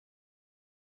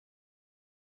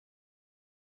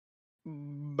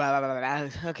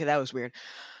Okay, that was weird.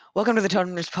 Welcome to the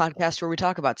Toners Podcast, where we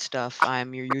talk about stuff.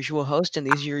 I'm your usual host, and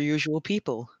these are your usual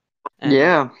people. And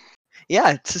Yeah.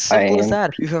 yeah, it's as I simple as am that.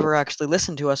 If you've people. ever actually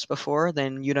listened to us before,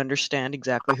 then you'd understand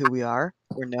exactly who we are.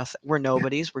 We're nothing. We're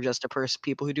nobodies. We're just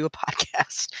people who do a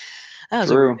podcast. That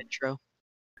was a weird True. intro.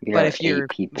 We But are if eight you're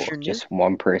people, new, just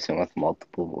one person with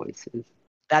multiple voices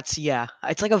that's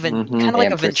it's like a Mm-hmm. kind of like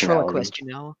a and personalities. ventriloquist, you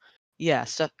know? Yeah,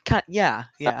 so yeah.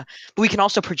 But we can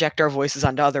also project our voices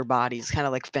onto other bodies, kind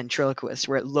of like ventriloquists,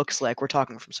 where it looks like we're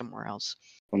talking from somewhere else.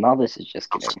 Well, now this is just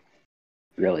getting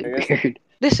really I guess- weird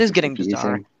This is and getting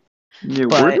bizarre. confusing. Yeah.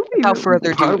 Where But do we? without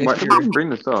further ado, Why did we bring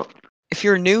this up? if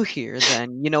you're new here,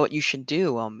 then you know what you should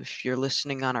do. If you're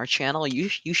listening on our channel, you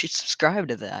should subscribe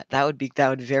to that. That would be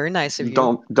very nice of you.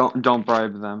 Don't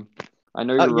bribe them. I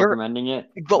know you're You're recommending it,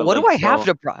 But what like, do I have so.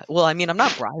 to bribe? Well, I mean, I'm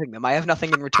not bribing them. I have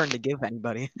nothing in return to give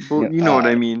anybody. Well, Yeah, you know what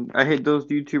I mean. I hate those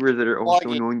YouTubers that are also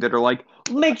Plugging. annoying. That are like,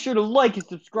 make sure to like and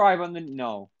subscribe on the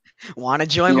no. Want to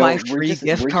join my free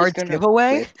gift we're cards just gonna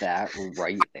giveaway? put that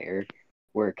right there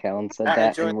where Kellen said I that,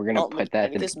 enjoy and we're gonna development put that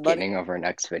at the this money. beginning of our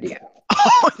next video.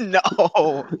 Oh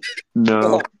no!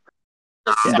 No.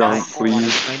 Yeah, Don't, I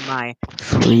please. Join my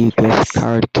Free gift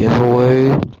card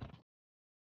giveaway.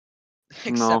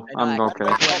 Except No, I don't I'm actually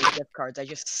okay. give any gift cards. I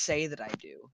just say that I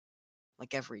do,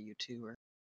 like every YouTuber.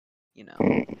 You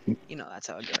know, that's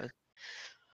how it goes.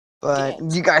 But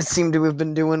Yes. you guys seem to have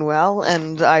been doing well,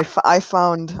 and I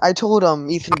told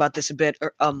Ethan about this a bit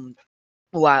a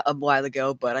while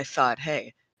ago, but I thought,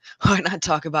 hey, why not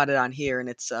talk about it on here? And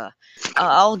it's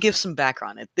I'll give some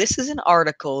background. This is an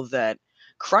article that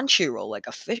Crunchyroll,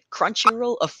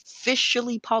 Crunchyroll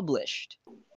officially published.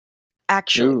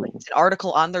 Actually, Ooh. it's an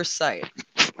article on their site,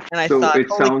 and I So thought, it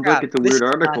holy sounds crap, like it's a this weird is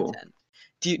article. content.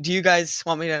 Do you guys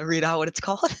want me to read out what it's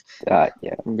called? Yeah.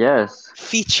 Yes.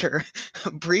 Feature: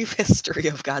 a brief history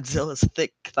of Godzilla's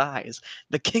thick thighs.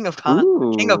 The king of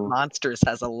Ooh. monsters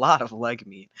has a lot of leg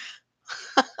meat.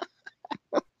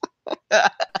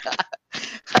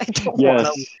 I don't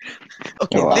want to.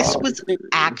 Okay, Wow.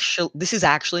 this is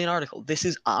actually an article. This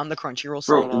is on the Crunchyroll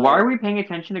Bro, site. why are we paying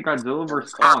attention to Godzilla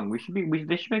vs Kong? They should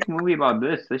make a movie about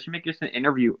this. They should make just an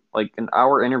interview, like an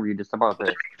hour interview, just about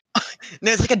this.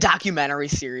 There's like a documentary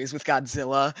series with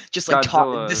Godzilla, just like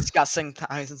discussing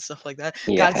thighs and stuff like that.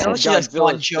 Yeah. Godzilla should just go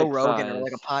on Godzilla's Joe thick Rogan or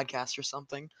like a thighs. podcast or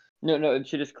something. No, it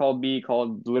should just be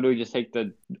called literally just take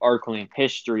the article name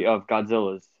history of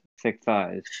Godzilla's thick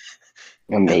thighs.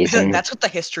 Amazing. That's what the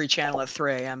History Channel at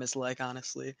 3 a.m. is like,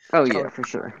 honestly. Oh yeah, for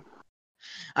sure.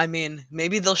 I mean,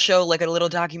 maybe they'll show like a little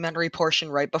documentary portion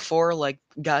right before like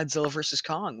Godzilla vs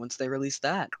Kong once they release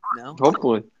that. No.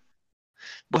 Hopefully.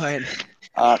 But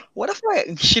what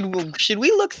if should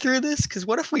we look through this? Because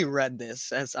what if we read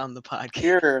this as on the podcast?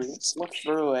 Sure, let's look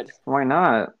through it. Why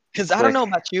not? Because I don't know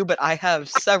about you, but I have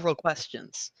several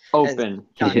questions. Open.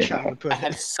 John Yeah. Shaw would put I it.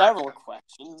 have several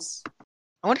questions.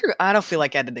 I don't feel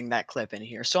like editing that clip in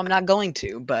here, so I'm not going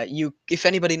to. But if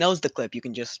anybody knows the clip, you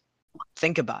can just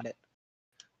think about it.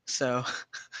 So,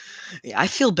 yeah, I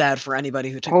feel bad for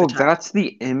anybody who took the time. That's the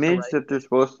image that they're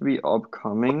supposed to be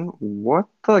upcoming? What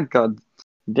the god?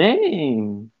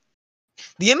 Dang.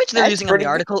 The image they're That's using on pretty the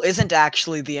good. article isn't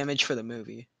actually the image for the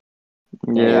movie.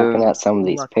 Yeah. Looking at some of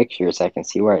these Look. pictures, I can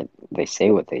see where they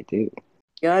say what they do.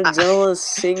 Godzilla's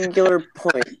singular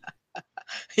point.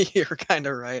 You're kind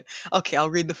of right. Okay, I'll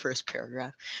read the first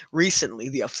paragraph. Recently,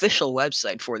 the official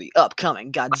website for the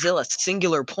upcoming Godzilla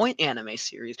Singular Point anime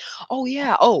series. Oh,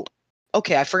 yeah. Oh,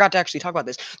 okay. I forgot to actually talk about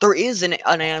this. There is an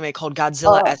anime called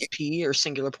Godzilla SP or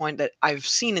Singular Point that I've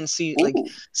seen in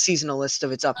seasonal list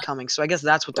of its upcoming. So I guess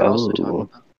that's what they're also talking Oh.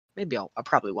 about. Maybe I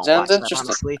probably won't Sounds watch that, interesting.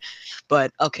 honestly.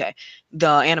 But okay, the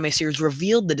anime series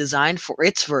revealed the design for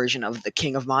its version of the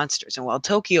King of Monsters, and while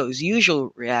Tokyo's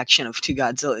usual reaction to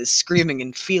Godzilla is screaming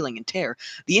and feeling in terror,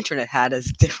 the internet had a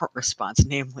different response,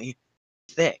 namely,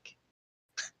 thick.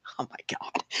 Oh my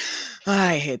god.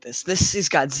 I hate this. This is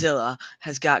Godzilla,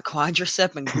 has got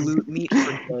quadricep and glute meat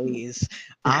for days.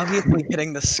 Obviously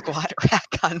hitting the squat rack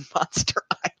on Monster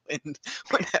Island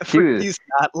whenever Dude, he's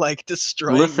not like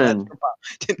destroying listen,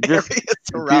 metropolitan just- areas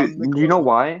around the Dude, do you know globe.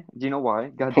 why? Do you know why?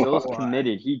 Godzilla's Why?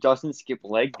 committed. He doesn't skip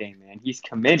leg day, man. He's He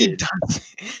committed.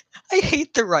 does. I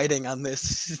hate the writing on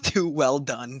this. It's too well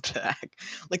done to act.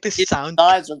 Like this His sounds.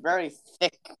 thighs are very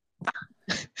thick.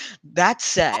 That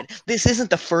said, this isn't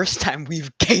the first time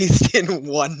we've gazed in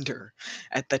wonder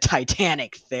at the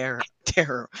titanic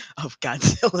terror of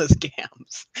Godzilla's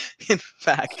gams. In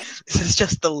fact, this is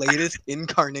just the latest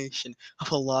incarnation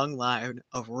of a long line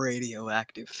of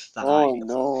radioactive thighs. Oh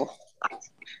no.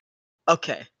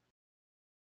 Okay.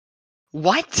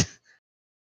 What?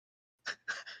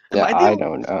 Am Yeah, I the I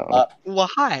only- don't know.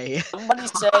 Why? Somebody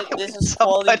said this is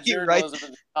quality Somebody write- journalism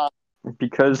at the top.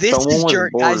 Because This someone is was guys.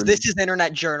 bored. This is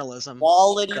internet journalism.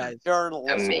 Quality Guys.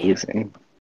 journalism. Amazing.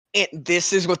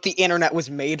 This is what the internet was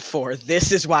made for.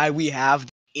 This is why we have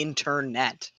the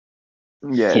internet.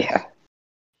 Yeah. Yeah.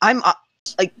 I'm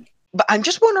but I'm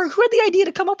just wondering who had the idea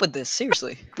to come up with this.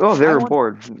 Seriously. Oh, they I were want-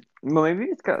 bored. Well, maybe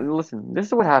it's got. Listen, this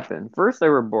is what happened. First, they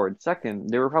were bored. Second,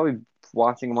 they were probably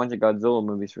watching a bunch of Godzilla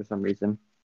movies for some reason.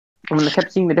 And when they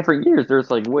kept seeing the different years, they're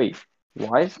just like, wait,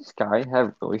 why does this guy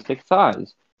have really thick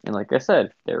thighs? And like I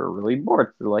said, they were really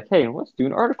bored. They're like, hey, let's do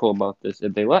an article about this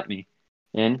if they let me.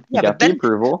 And he Yeah, got but the then,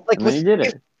 approval, like, and then he did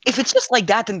it. If it's just like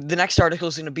that, then the next article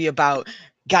is going to be about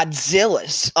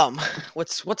Godzilla's.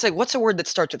 What's a word that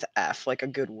starts with F? Like a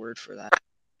good word for that.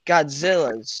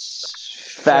 Godzilla's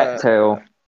Fat tail.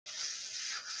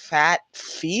 fat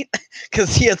feet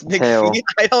because he has big Tail. feet.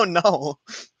 I don't know.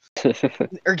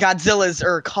 Or Godzilla's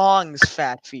or Kong's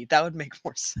fat feet. That would make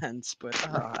more sense. But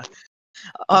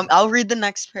I'll read the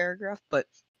next paragraph. But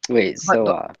Wait,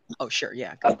 so oh sure,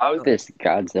 yeah. about this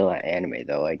Godzilla anime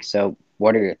though, like, so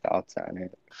what are your thoughts on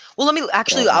it? Well, let me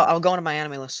actually. I'll go into my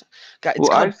anime list. It's Well,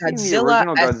 called I've seen the Godzilla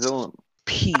original Godzilla.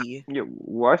 SP. Yeah,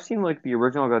 well, I've seen like the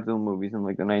original Godzilla movies in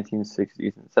like the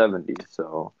 1960s and 70s,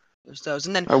 so There's those,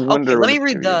 and then I wonder let what me it's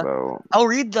read gonna be the. about. I'll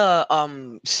read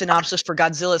the synopsis for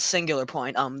Godzilla's Singular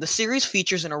Point. The series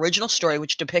features an original story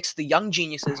which depicts the young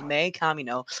geniuses Mei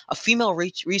Kamino, a female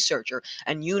researcher,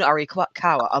 and Yun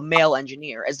Arikawa, a male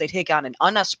engineer, as they take on an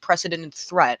unprecedented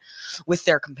threat with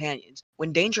their companions.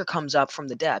 When danger comes up from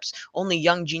the depths, only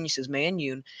young geniuses Mei and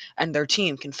Yun and their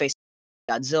team can face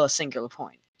Godzilla Singular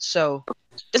Point. So,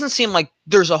 it doesn't seem like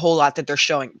there's a whole lot that they're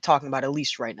talking about, at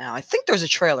least right now. I think there's a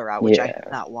trailer out, which I have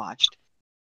not watched.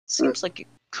 Seems like it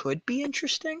could be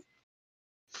interesting.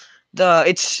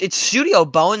 It's Studio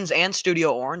Bones and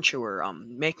Studio Orange who are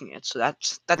making it, so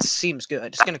that seems good.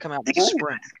 It's gonna come out this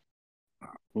spring.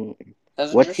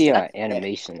 That's What's the interesting.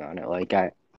 animation on it? Like,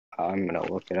 I'm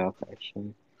gonna look it up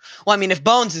actually. Well, I mean, if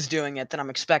Bones is doing it, then I'm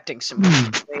expecting some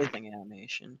amazing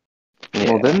animation.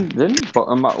 Yeah. Well, then,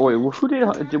 wait, who did?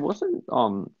 Wasn't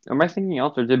Am I thinking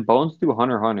else, or did Bones do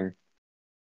Hunter x Hunter?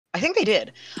 I think they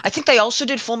did. I think they also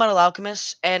did Full Metal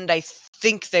Alchemist, and I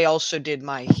think they also did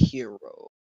My Hero.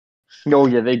 Oh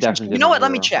yeah, they definitely did. You know My what?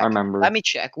 Let me Hero. check. I remember. Let me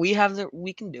check. We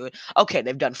can do it. Okay,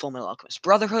 they've done Full Metal Alchemist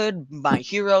Brotherhood, My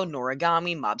Hero,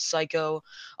 Noragami, Mob Psycho,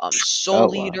 Soul Oh, wow.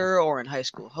 Leader, or in High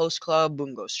School Host Club,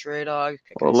 Bungo Stray Dog.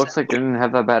 Well, it looks like they didn't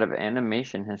have that bad of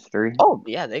animation history. Oh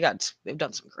yeah, they've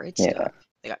done some great Yeah. stuff.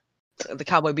 They got the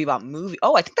Cowboy Bebop movie.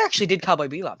 Oh, I think they actually did Cowboy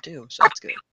Bebop too, so that's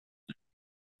good.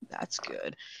 That's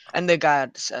good. And they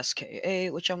got SKA,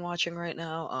 which I'm watching right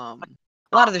now.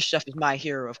 A lot of their stuff is My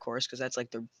Hero, of course, because that's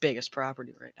like their biggest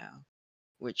property right now.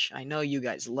 Which I know you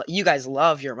guys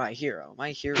love your My Hero.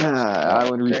 My Hero. I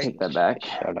would retake that back.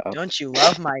 Shut up. Don't you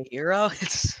love My Hero?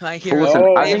 It's My But Hero. listen,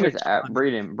 I think favorite it's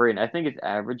genre. Braden. I think it's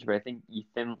average, but I think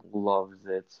Ethan loves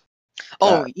it.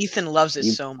 Oh, Ethan loves it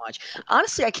you- so much.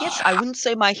 Honestly, I wouldn't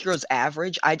say My Hero's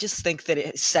average. I just think that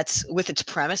it sets, with its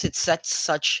premise, it sets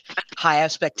such high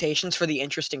expectations for the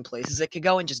interesting places it could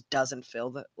go and just doesn't fulfill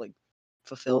them.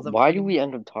 Why do we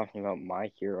end up talking about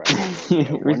My Hero? We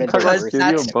One of talk the about Because worst Studio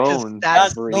that's- Bones.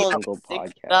 that's every the- single thick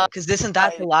podcast. Because isn't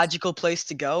that the logical place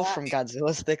to go from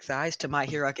Godzilla's thick thighs to My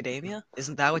Hero Academia?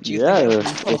 Isn't that what you think of?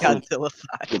 Yes. From Godzilla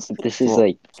thighs. This is Well-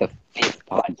 like the 5th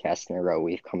podcast in a row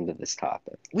we've come to this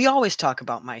topic. We always talk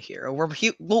about My Hero.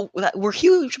 We're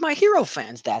huge My Hero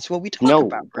fans. That's what we talk No,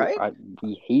 about, right?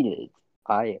 we hate it.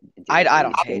 I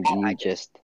don't hate it. You just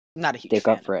I'm not a huge stick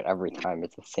fan. up for it every time.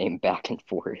 It's the same back and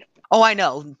forth. Oh, I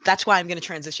know. That's why I'm going to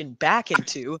transition back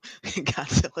into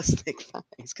Godzilla's thick thighs,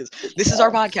 because this is our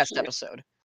podcast episode.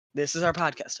 This is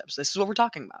This is what we're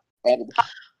talking about.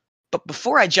 But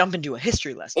before I jump into a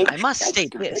history lesson, I must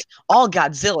state this. All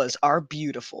Godzillas are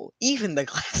beautiful. Even the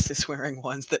glasses-wearing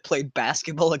ones that played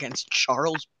basketball against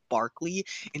Charles Barkley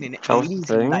in an Charles 80s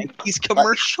thing? 90s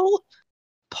commercial.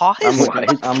 Pause?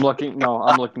 I'm looking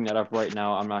that up right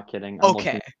now. I'm not kidding. I'm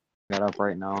Okay. looking that up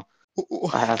right now.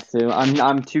 I have to.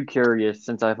 I'm too curious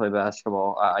since I play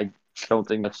basketball. I don't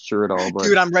think that's true at all. But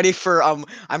Dude, I'm ready for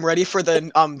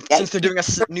the since they're doing a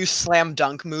new slam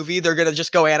dunk movie, they're gonna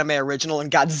just go anime original and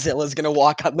Godzilla's gonna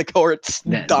walk on the courts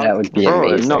That dunk. would be Oh,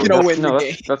 amazing. no, Gonna that's, win the no,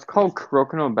 game. that's called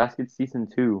Kuroko no Basket Season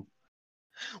 2.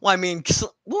 Well, I mean,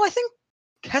 I think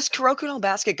has Kuroko no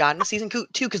Basket gotten a season 2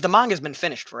 because the manga's been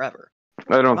finished forever.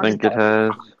 I don't think it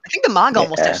has. I think the manga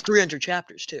almost Yeah. has 300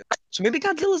 chapters too. So maybe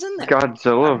Godzilla's in there.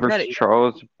 Godzilla I'm versus ready.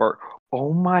 Charles Bart.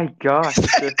 Oh my gosh, Is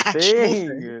that it's a an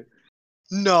actual thing.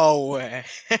 No way.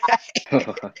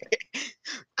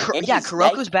 And Yeah, he's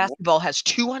Kuroko's Nike. basketball has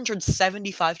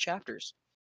 275 chapters.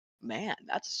 Man,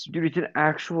 that's Dude, it's an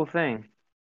actual thing.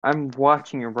 I'm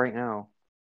watching it right now.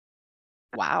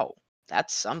 wow.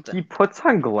 That's something. He puts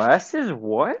on glasses?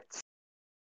 What?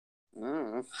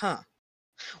 Huh.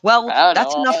 Well, I don't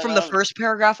that's know. enough I from the don't know. first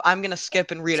paragraph. I'm gonna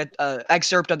skip and read a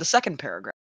excerpt of the second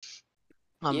paragraph.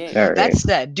 Yeah. That Alright.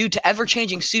 said, due to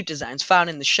ever-changing suit designs found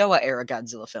in the Showa-era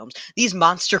Godzilla films, these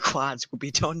monster quads will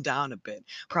be toned down a bit.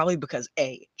 Probably because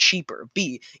A, cheaper,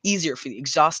 B, easier for the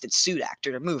exhausted suit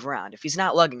actor to move around if he's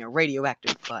not lugging a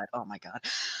radioactive butt. Oh my god.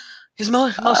 His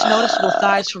most noticeable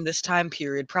thighs from this time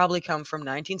period probably come from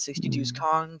 1962's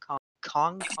Kong.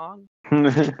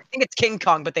 I think it's King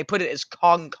Kong, but they put it as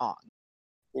Kong Kong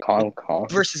Kong Kong.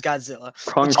 versus Godzilla,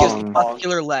 Kong which gives him Kong.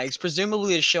 muscular legs,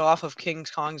 presumably to show off of King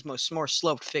Kong's more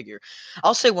sloped figure.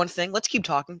 I'll say one thing. Let's keep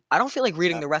talking. I don't feel like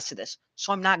reading the rest of this,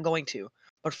 so I'm not going to.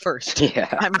 But first, Yeah.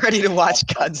 I'm ready to watch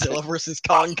Godzilla versus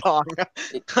Kong Kong.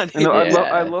 No, I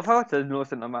Yeah. love how it says. No,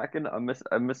 listen, I'm not gonna. I'm miss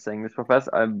saying this,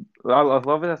 Professor. I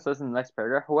love it. It says in the next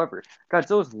paragraph. However,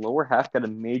 Godzilla's lower half got a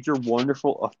major,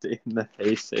 wonderful update in the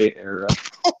Heisei era.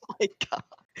 Oh my god.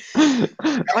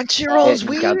 Crunchyroll's Godzilla's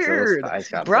weird, thighs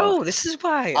got bro. buffed. This is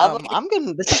why I'm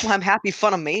like, This is why I'm happy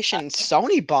Funimation and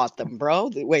Sony bought them, bro.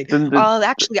 Wait, Then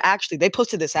actually, they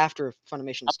posted this after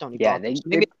Funimation and Sony Yeah, bought them. they, So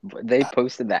maybe, they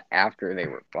posted that after they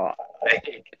were bought.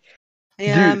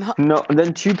 yeah, dude, no.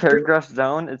 Then two paragraphs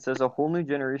down, it says a whole new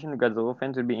generation of Godzilla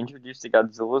fans would be introduced to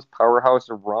Godzilla's powerhouse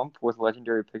rump with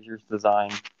legendary pictures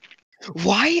design.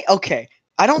 Why? Okay,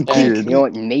 I don't Yeah. think. You know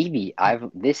what? Maybe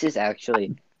this is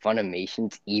actually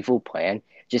Funimation's evil plan,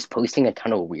 just posting a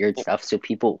ton of weird stuff so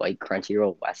people like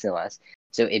Crunchyroll less and less,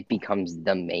 so it becomes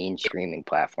the main streaming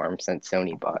platform since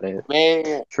Sony bought it.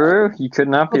 man. True, you could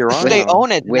not be If wrong. they though.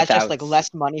 own it, then that's just Without like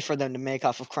less money for them to make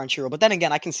off of Crunchyroll. But then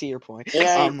again, I can see your point.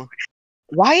 Yeah.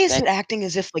 Why is That- it acting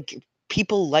as if like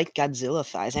people like Godzilla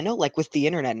thighs? I know, like with the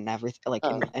internet and everything, like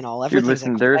and all Dude, everything's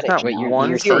listen, like there's not Wait, now. one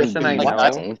you're Zero saying person I you what? know.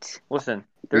 don't? Listen,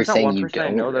 You're there's not saying one you person I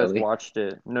don't, know that's really? watched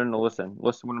it. No, listen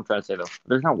what I'm trying to say though.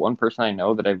 There's not one person I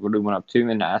know that I really went up to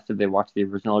and asked if they watched the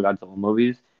original Godzilla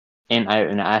movies, and I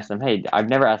asked them, hey, I've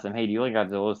never asked them, hey, do you like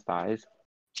Godzilla's thighs?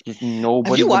 Just Have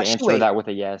nobody you would watched? answer Wait, that with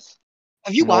a yes.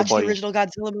 have you watched the Nobody. original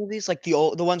Godzilla movies, like the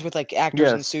ones with like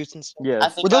actors in Yes, suits and stuff? I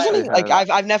yes, Were think those I any like have.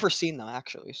 I've never seen them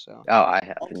actually. So Oh, I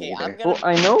haven't Okay, either. I'm gonna Well,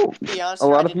 I know be honest a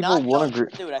here. I lot of did people not know, won't agree.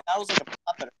 dude. I thought it was like a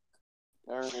puppet.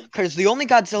 Or, because the only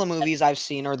Godzilla movies I've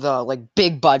seen are the like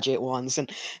big budget ones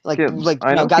and Gibbs,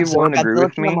 I you know know people won't agree Godzilla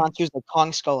with King of me. Monsters, like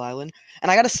Kong Skull Island.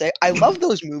 And I gotta say, I love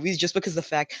those movies just because the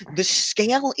fact the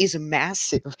scale is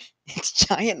massive. It's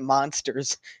giant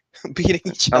monsters beating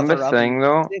each I'm other just up in saying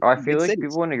though, I feel big like cities.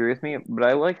 people wouldn't agree with me, but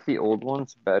I like the old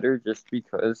ones better just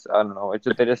because I don't know,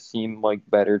 they just seem like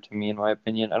better to me in my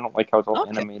opinion. I don't like how it's all Okay.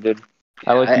 animated.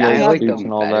 I Yeah, like the I old Yeah, like suits them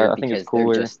and all better that. I think it's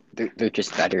because they're cooler.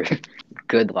 just better.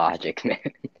 Good logic, man.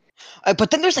 But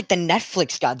then there's like the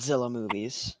Netflix Godzilla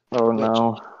movies, Oh which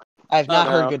no, I've not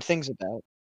heard no. good things about.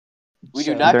 We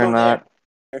do So not they're go there.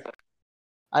 not.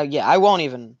 I won't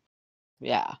even.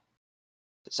 Yeah.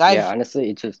 'Cause Yeah, honestly,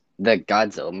 it's just the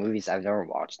Godzilla movies. I've never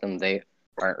watched them. They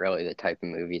aren't really the type of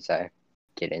movies I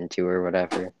get into or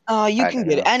whatever. You I can don't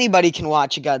get know. anybody can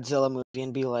watch a Godzilla movie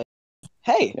and be like,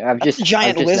 hey, Yeah, that's a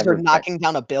giant I've just never lizard knocking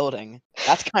down a building.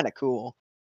 That's kind of cool.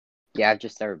 Yeah, I've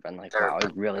just never been like, wow, I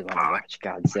really want to watch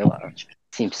Godzilla.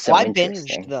 Seems so Well, I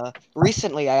interesting. binged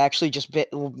recently. I actually just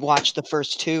watched the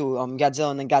first two,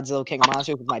 Godzilla and then Godzilla King of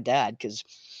Monsters with my dad because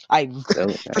So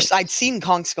first nice. I'd seen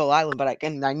Kong Skull Island, but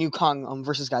I knew Kong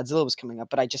versus Godzilla was coming up,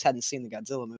 but I just hadn't seen the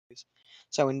Godzilla movies,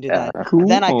 so I went and did that.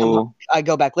 Then Cool. I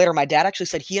go back later. My dad actually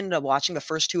said he ended up watching the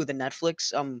first two of the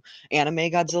Netflix anime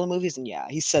Godzilla movies, and yeah,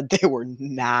 he said they were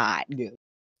not good.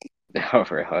 Oh,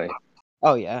 really?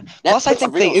 Oh yeah. Plus, I Netflix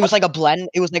think original- it was like a blend.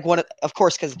 It was like one of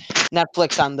course, because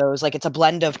Netflix on those, like it's a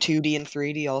blend of 2D and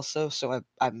 3D also. So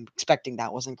I'm expecting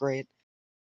that wasn't great.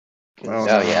 Oh,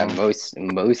 Oh yeah, most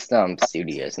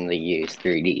studios and they use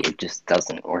 3D. It just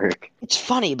doesn't work. It's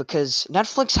funny because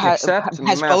Netflix Except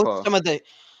has both Mappa. some of the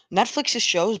Netflix's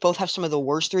shows both have some of the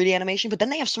worst 3D animation, but then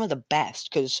they have some of the best.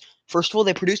 Because first of all,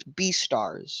 they produced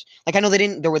Beastars. Like I know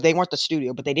they weren't the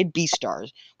studio, but they did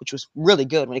Beastars, which was really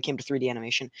good when it came to 3D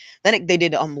animation. Then they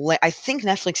did I think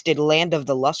Netflix did Land of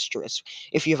the Lustrous,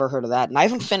 if you ever heard of that, and I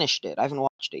haven't finished it. I haven't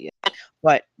watched it yet,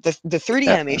 but the 3D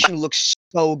Yeah. animation looks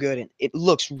so good, and it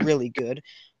looks really good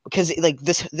because like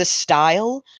this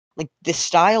style like the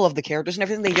style of the characters and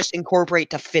everything, they just incorporate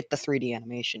to fit the 3D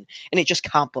animation, and it just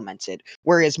complements it.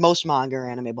 Whereas most manga or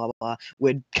anime, blah blah blah,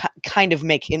 would kind of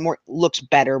make it more looks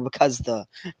better because the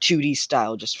 2D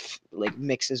style just like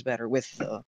mixes better with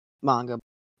the manga.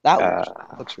 That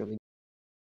looks really.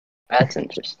 That's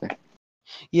interesting.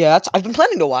 Yeah, I've been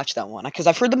planning to watch that one because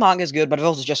I've heard the manga is good, but I've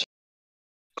also just,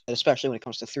 especially when it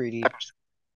comes to 3D.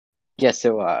 Yeah,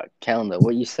 so Calendar,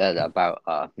 what you said about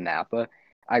Mappa,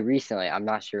 I'm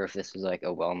not sure if this was like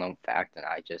a well-known fact and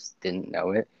I just didn't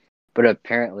know it, but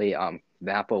apparently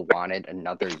Mappa wanted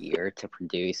another year to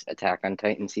produce Attack on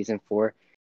Titan season 4,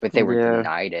 but they were Yeah.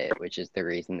 denied it, which is the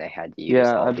reason they had to use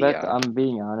Yeah, all I the bet. I'm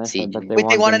being honest. I CG. bet they Wait, they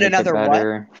wanted to wanted make another it what?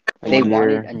 better. They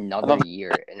wanted year. another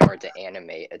year in order to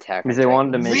animate Attack on Because they Titan.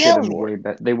 wanted to make Really? it way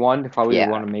better. They wanted to probably Yeah.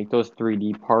 want to make those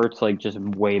 3D parts like just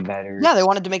way better. Yeah, they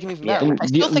wanted to make them even better. Yeah. Which I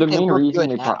And still think the they main look reason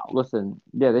good they now. listen,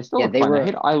 yeah, they still Yeah, look they fine.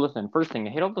 were- I listen. First thing,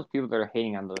 I hate all those people that are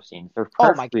hating on those scenes. They're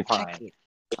Oh my perfectly god, I fine. hate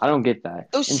I don't get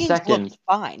that. those And scenes second, look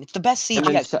fine. It's the best and CG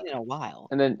then I've seen in a while.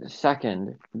 and then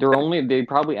second, they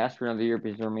probably asked for another year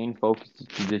because their main focus is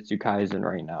Jujutsu Kaisen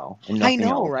right now and I nothing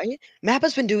know, else. right?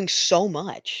 Mappa's been doing so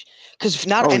much because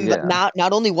not Oh, and but yeah.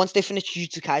 not only once they finish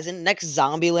Jujutsu Kaisen, next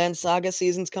Zombieland Saga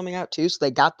season's coming out too, so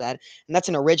they got that, and that's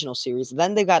an original series.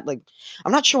 Then they got like,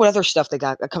 I'm not sure what other stuff they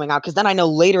got coming out because then I know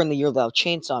later in the year they'll have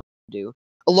Chainsaw do,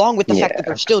 along with the fact that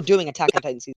they're still doing Attack on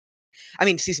Titan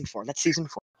season 4. That's season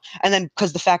 4. And then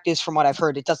because the fact is, from what I've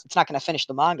heard, it's not going to finish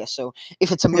the manga. So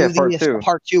if it's a Yeah, movie, part if it's a two.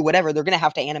 part 2, whatever, they're going to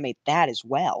have to animate that as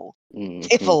well,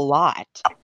 if a Mhm. lot.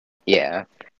 Yeah.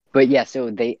 But yeah, so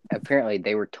they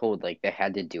were told like they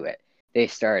had to do it. They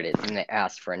started and they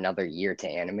asked for another year to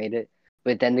animate it,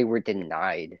 but then they were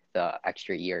denied the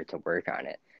extra year to work on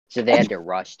it. So they had to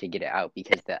rush to get it out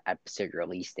because the episode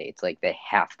release dates, like they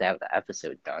have to have the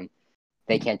episode done.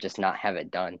 They can't just not have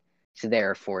it done. So they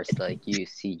are forced to like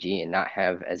use CG and not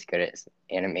have as good as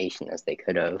animation as they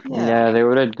could have. Yeah, they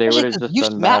would have Especially 'cause just you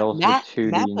done battles with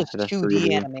 2D Mappa's instead of 2D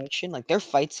 3D. animation, like their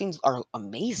fight scenes are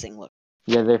amazing. Look,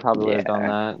 Yeah, they probably would have done Yeah.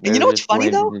 that. and They you know would what's just funny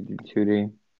waited though? to do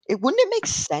 2D. Wouldn't it make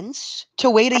sense to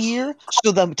wait a year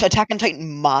so the Attack on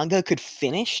Titan manga could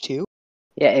finish too?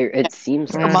 Yeah, it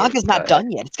seems The like manga's it, not but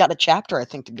done yet. It's got a chapter, I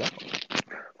think, to go.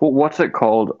 Well, what's it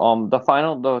called? To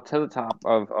the top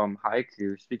of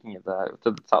Haikyuu. Speaking of that,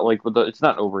 to the top, like it's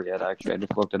not over yet. Actually, I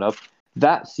just looked it up.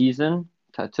 That season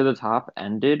to the top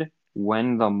ended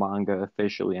when the manga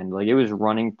officially ended. Like it was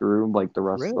running through like the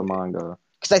rest of the Really? manga.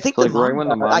 Because I think So the like right when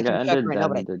the manga, I manga can check ended, right now, that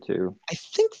but ended too. I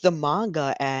think the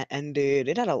manga ended.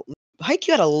 It had a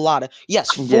Haikyuu had a lot of Yeah, it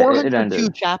 402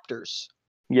 ended.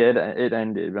 Yeah, it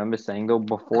ended. I'm just saying though,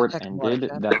 before it Heck of a lot of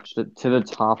ended, that chapters. to the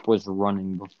top was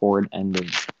running before it ended.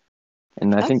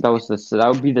 And I think That's that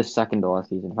would be the second to last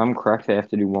season. If I'm correct, they have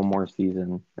to do one more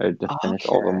season to finish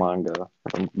all the okay. manga.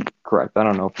 If I'm correct, I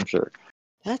don't know for sure.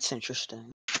 That's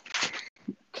interesting.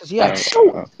 Because I it's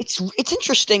don't know. it's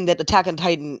interesting that Attack on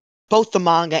Titan, both the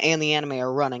manga and the anime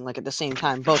are running like at the same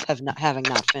time, both having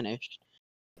not finished.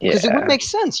 Because it would Yeah. make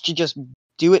sense to just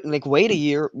do it and like wait a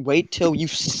year, wait till you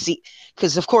see.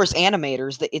 Because of course,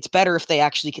 animators, it's better if they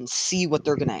actually can see what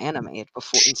they're gonna animate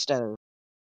before instead of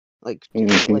like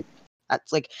Mhm. like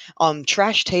that's like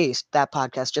Trash Taste. That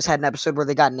podcast just had an episode where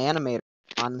they got an animator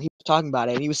on. And he was talking about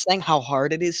it, and he was saying how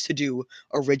hard it is to do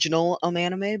original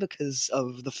anime because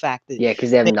of the fact that Yeah,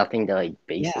 because they have they, nothing to like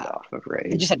base it yeah. off of,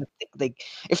 They right? just had to think, like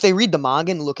if they read the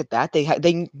manga and look at that,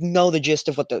 they know the gist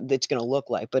of what it's gonna look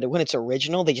like. But when it's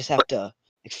original, they just have to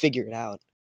like figure it out.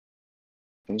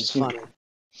 Which is Mhm. funny.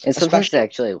 And sometimes Especially, I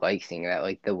actually like seeing that,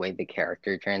 like the way the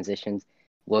character transitions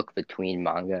look between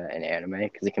manga and anime,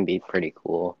 because it can be pretty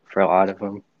cool for a lot of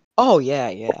them. oh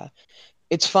yeah.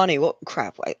 It's funny. Well,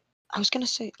 crap. I was gonna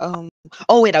say.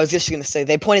 Oh wait, I was just gonna say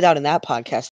they pointed out in that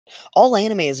podcast all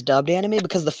anime is dubbed anime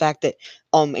because of the fact that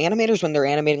animators when they're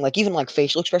animating like even like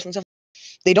facial expressions and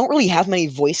stuff, they don't really have many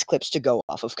voice clips to go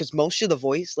off of because most of the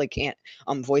voice like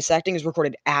voice acting is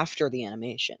recorded after the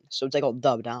animation, so it's like all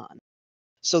dubbed on.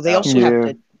 So they also have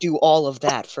Yeah, to do all of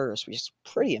that first, which is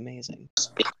pretty amazing.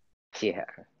 Yeah.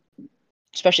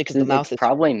 Especially because So the it's mouth is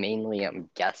probably mainly, I'm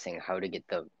guessing, how to get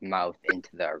the mouth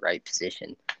into the right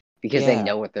position. Because they yeah.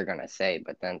 know what they're going to say,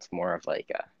 but then it's more of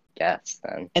like a guess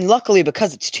then. And luckily,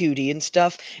 because it's 2D and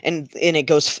stuff, and it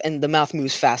goes and the mouth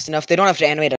moves fast enough, they don't have to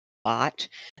animate a lot.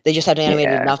 They just have to animate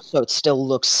it Yeah. enough so it still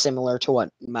looks similar to what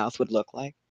mouth would look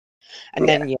like. And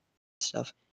Yeah. then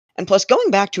stuff. And plus, going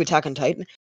back to Attack on Titan,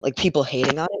 like people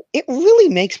hating on it, it really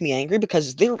makes me angry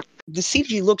because the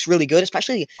CG looks really good,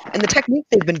 especially and the technique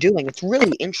they've been doing. It's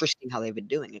really interesting how they've been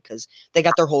doing it because they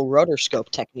got their whole rotoscope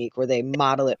technique where they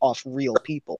model it off real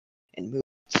people and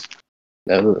movies,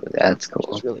 Oh, that's which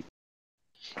is cool. really.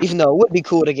 Even though it would be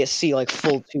cool to see like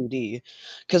full 2D.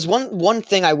 Because one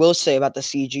thing I will say about the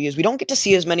CG is we don't get to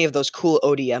see as many of those cool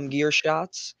ODM gear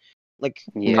shots. Like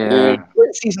Yeah.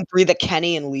 in season 3, the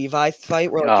Kenny and Levi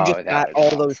fight, where like you Oh, just that got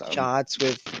was all those awesome. shots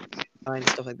with and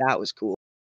stuff like that was cool.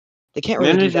 They can't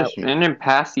And really then do that. and in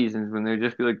past seasons when they'd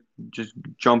just be like just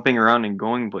jumping around and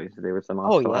going places, they would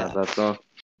somehow still have that stuff.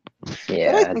 But I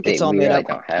Yeah, think we it's all made really up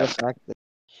don't for the have. fact that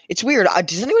it's weird.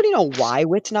 Does anybody know why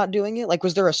Wit's not doing it? Like,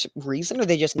 was there a reason, or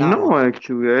they just not? No,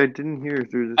 actually, I didn't hear if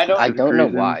there's a I don't- I specific don't know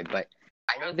reason. why, but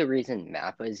I know the reason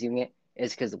Mappa is doing it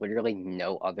is because literally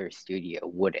no other studio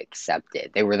would accept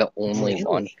it. They were the only Really?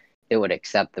 one that would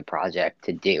accept the project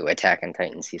to do Attack on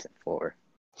Titan season 4.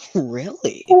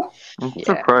 Really? I'm Yeah.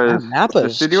 surprised. Wow, The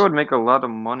Mappa's- studio would make a lot of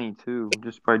money too,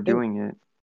 just by doing it.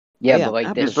 Yeah, Yeah, but like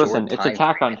Mappa's- this Just short listen, it's time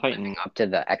Attack frame on is Titan. living up to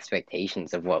the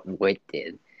expectations of what Wit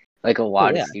did. Like a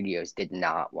lot yeah. of studios did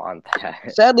not want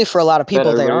that. Sadly, for a lot of Bet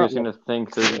people, they everybody aren't. was gonna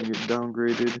think they're gonna get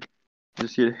downgraded.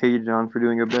 Just get hated on for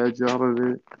doing a bad job of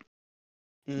it.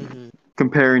 Mm-hmm.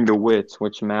 Comparing to Wits,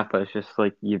 which Mappa is just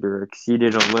like either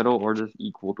exceeded a little or just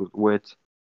equal to Wits.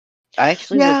 I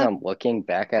actually Yeah. was looking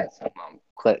back at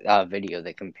some video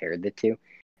that compared the two,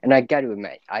 and I got to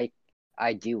admit,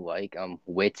 I do like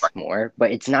Wits more,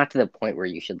 but it's not to the point where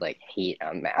you should like hate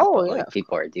on Mappa Oh, yeah, like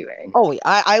people are doing. Oh,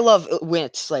 I love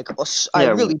Wits. Like, I Yeah,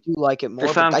 really do like it more.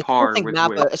 it's But on I still par think with Mappa,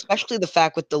 Wits. especially the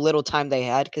fact with the little time they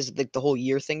had, because like the whole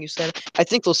year thing you said, I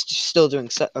think they're still doing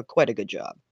quite a good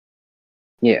job.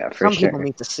 Yeah, for Some sure. people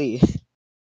need to see.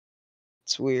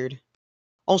 It's weird.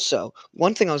 Also,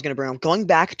 one thing I was gonna bring up, going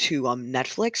back to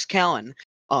Netflix, Callan.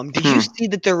 Did you see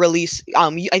that the release?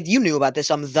 You knew about this.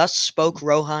 Thus spoke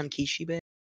Rohan Kishibe.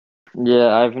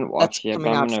 Yeah, I haven't That's watched it yet, but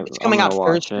coming out. I'm It's gonna coming out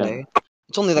watch Thursday. it.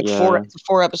 It's only like Yeah. it's a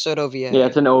 4-episode OVA. Yeah,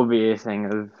 it's an OVA thing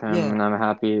of him, Yeah. and I'm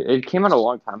happy. It came out a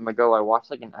long time ago. I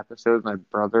watched like an episode with my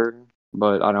brother,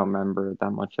 but I don't remember it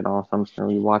that much at all, so I'm just gonna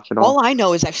rewatch it all. All I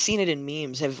know is I've seen it in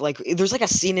memes. There's like a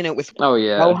scene in it with Oh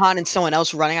yeah. Rohan and someone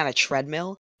else running on a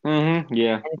treadmill. Yeah. And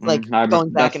it's like I going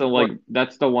back that's and the forth.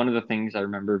 that's the one of the things I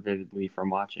remember vividly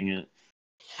from watching it.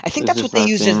 I think It's that's just what they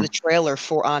that used as scene. the trailer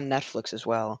for on Netflix as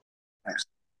well. Nice.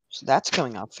 So that's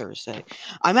coming out Thursday.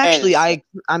 I'm actually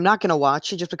I'm not gonna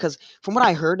watch it just because from what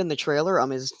I heard in the trailer,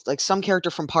 is like some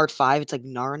character from part 5. It's like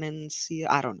Narnancia.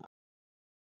 I don't know.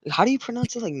 How do you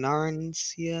pronounce it? Like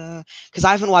Narnancia? Because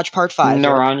I haven't watched part 5 yet.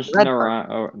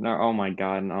 Oh my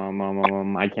god.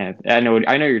 I can't. I know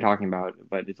you're talking about,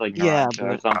 but it's like Yeah,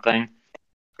 Naranja or something.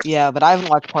 Yeah, but I haven't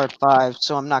watched part 5,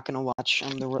 so I'm not gonna watch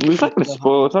It's not gonna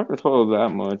spoil. It's not gonna spoil that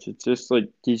much. It's just like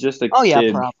he's just a yeah,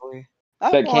 kid probably.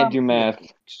 that can't do math. That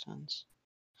makes sense.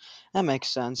 That makes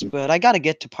sense, but I gotta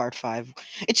get to part 5.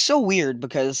 It's so weird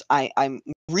because I'm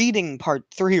reading part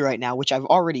 3 right now, which I've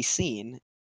already seen,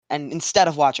 and instead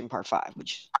of watching part 5,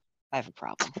 which I have a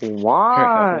problem.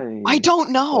 Why? I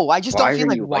don't know. I just Why don't feel are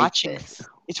like you watching. like this?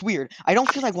 It's weird. I don't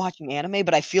feel like watching anime,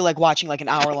 but I feel like watching like an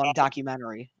hour-long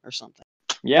documentary or something.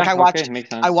 Yeah. Like Makes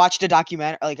sense. I watched a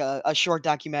documentary, like a short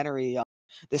documentary,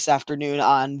 this afternoon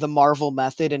on the Marvel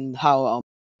method and how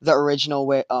the original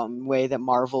way that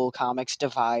Marvel Comics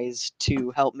devised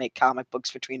to help make comic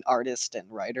books between artist and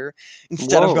writer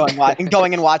instead of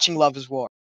going and watching Love Is War.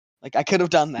 Like I could have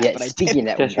done that, Yeah, but I speaking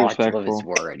didn't. that, watch Love Is Disrespectful.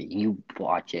 War already. You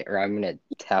watch it, or I'm gonna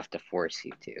have to force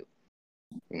you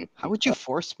to. How would you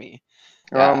force me?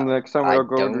 Next time I we'll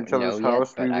go to don't each other's know yet,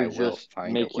 house, we but I would will just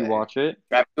find make a you way. watch it.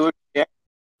 Yeah.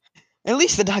 At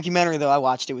least the documentary though I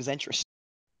watched, it was interesting.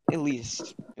 At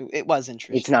least it was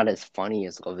interesting. It's not as funny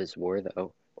as Love Is War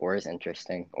though, or as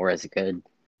interesting, or as good.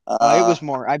 It was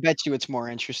more. I bet you it's more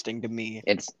interesting to me.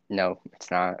 It's not.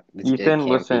 Ethan,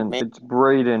 listen, it's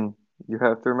Brayden. You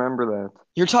have to remember that.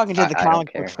 You're talking to the I don't comic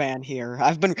book care. fan here.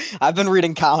 I've been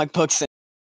reading comic books since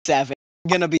 7. I'm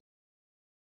gonna be.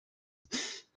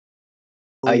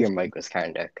 Oh, your mic was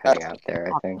kind of cutting out there,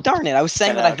 I think. Darn it! I was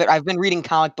saying Kinda- that I've been reading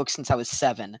comic books since I was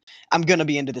 7. I'm gonna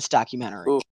be into this documentary.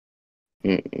 Ooh.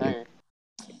 Mm-mm. Okay.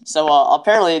 So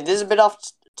apparently this is a bit off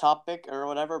topic or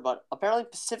whatever, but apparently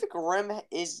Pacific Rim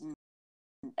is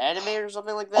anime or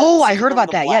something like that. Oh, I Pacific heard Rim about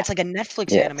the that. Yeah, Black. it's like a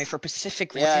Netflix Yes. anime for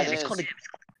Pacific Rim. Yeah, it It's is. called. I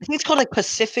think it's called like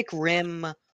Pacific Rim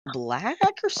Black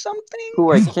or something.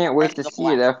 Who I can't wait to The see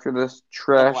it Black. after this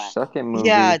trash Black. second movie.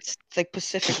 Yeah, it's like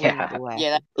Pacific Rim Yeah. Black.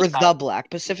 Yeah, Or The Black.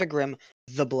 Pacific Rim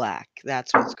The Black.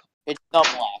 That's what it's called. It's the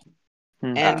Black.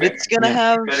 And Okay. it's gonna Yeah.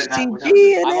 have Better not CG without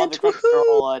in I'm on it. the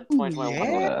Crunchyroll Woohoo!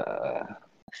 2021. Yeah.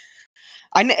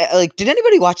 Did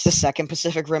anybody watch the second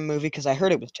Pacific Rim movie? Because I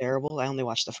heard it was terrible. I only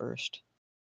watched the first.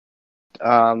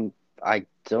 I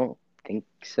don't think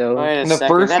so. Wait a The second.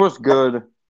 first was good.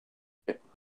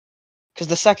 Because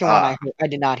the second one I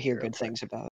did not hear good things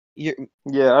about.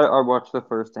 Yeah, I watched the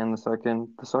first and the second.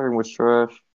 The second was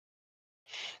trash.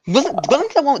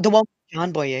 wasn't the one with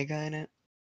John Boyega in it?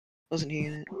 Wasn't he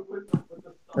in it?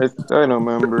 I don't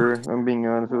remember. I'm being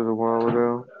honest. It was a while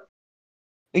ago.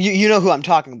 You know who I'm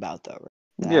talking about though, right?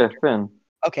 The Yeah, actor. Finn.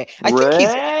 Okay, I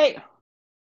Ray.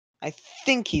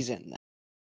 think he's in that.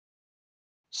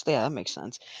 So yeah, that makes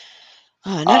sense.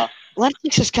 Uh,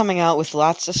 Netflix is coming out with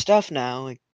lots of stuff now.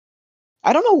 Like,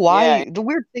 I don't know Yeah, why. The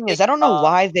weird thing is, I don't know uh,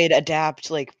 why they'd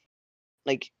adapt like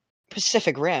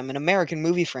Pacific Rim, an American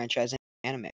movie franchise, into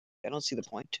anime. I don't see the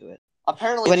point to it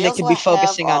apparently when they they could also be have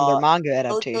focusing on their manga JoJo's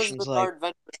adaptations. Bizarre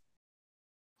Adventure.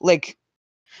 Like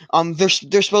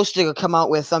they're supposed to come out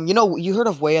with you heard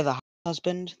of Way of the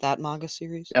Husband, that manga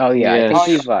series? Oh yeah, I Yes. think Oh,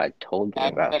 yeah. you've told me Yeah,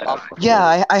 about but, that before.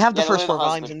 Yeah, I have the Yeah, The Way first of the 4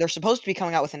 volumes, Husband. and they're supposed to be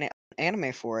coming out with an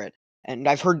anime for it. And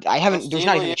I've heard I haven't. There's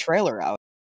not even a trailer out.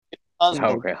 Husband.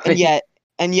 Oh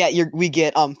And really? yet we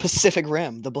get Pacific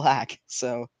Rim, the Black.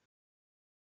 So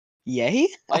yay?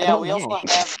 Oh I yeah, don't we know. also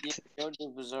have the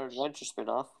JoJo's Bizarre Adventure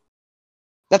spinoff.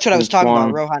 That's what I was Which talking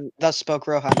about. one? Thus spoke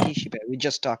Rohan Kishibe. We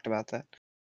just talked about that.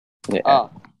 Yeah.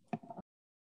 Oh,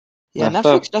 Yeah, Messed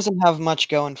Netflix up. doesn't have much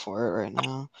going for it right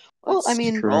now. Well, I let's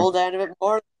mean, True. scroll down a bit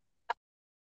more.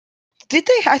 did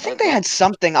they? I think they No. had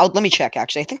something. Let me check.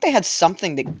 Actually, I think they had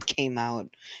something that came out.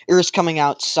 It was coming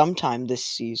out sometime this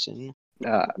season.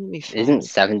 Let me find Isn't it.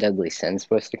 Seven Deadly Sins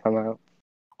supposed to come out?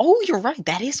 Oh, you're right.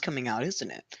 That is coming out,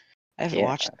 isn't it? I haven't Yeah.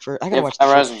 watched it for. I gotta Yeah, watch the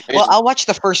Fire first. Rising Well, Vision. I'll watch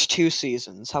the first 2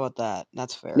 seasons. How about that?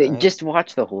 That's fair, right? Just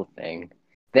watch the whole thing.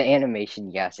 The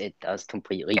animation, yes, it does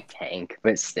completely tank,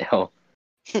 but still,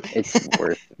 it's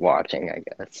worth watching, I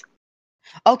guess.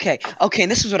 Okay.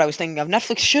 And this is what I was thinking of.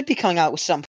 Netflix should be coming out with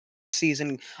some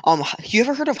season. You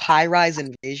ever heard of High Rise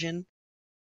Invasion?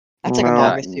 That's like a No.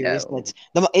 manga series. No.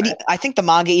 That's I think the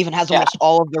manga even has Yeah. almost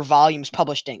all of their volumes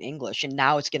published in English, and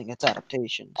now it's getting its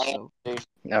adaptation. So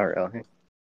Oh, really?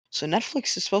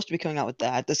 Netflix is supposed to be coming out with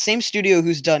that. The same studio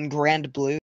who's done Grand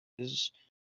Blue is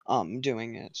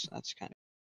doing it. So that's kind of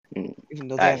Mm, even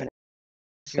though they haven't.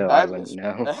 So I I wouldn't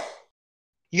know.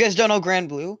 You guys don't know Grand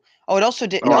Blue? Oh, it also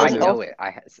did. No, I It, know it.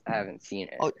 I haven't seen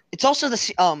it. oh, it's also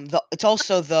it's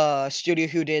also the studio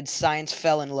who did Science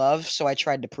Fell in Love. So I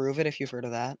tried to prove it. If you've heard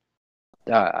of that.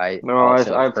 I No,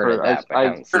 also I've heard of heard. that, but I've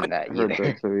haven't seen that heard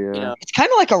either. that too. Yeah. Yeah. It's kind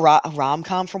of like a rom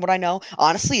com from what I know.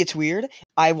 Honestly, it's weird.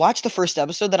 I watched the first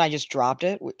episode, then I just dropped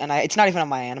it, and it's not even on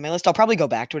my anime list. I'll probably go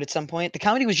back to it at some point. The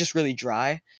comedy was just really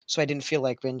dry, so I didn't feel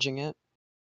like binging it.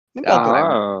 Maybe I'll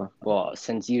go. Ah.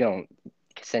 Since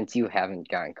you haven't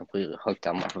gotten completely hooked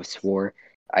on Love of War,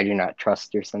 I do not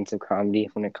trust your sense of comedy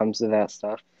when it comes to that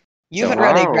stuff. You So haven't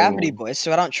read A Wow. Gravity Boys,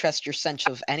 so I don't trust your sense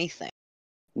of anything.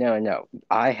 no,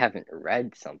 I haven't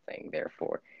read something,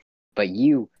 therefore, but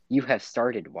you have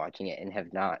started watching it and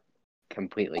have not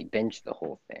completely binged the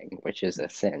whole thing, which is a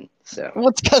sin. So Well,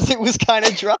 it's because it was kind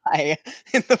of dry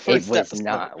in the it first was episode.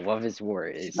 not. Love is War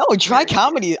is No, dry very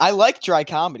comedy. I like dry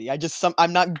comedy.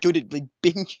 I'm not good at like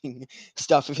binging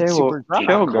stuff if Okay, it's super well,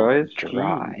 dry. I'll chill, call it guys.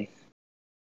 dry.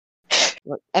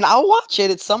 And I'll watch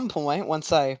it at some point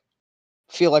once I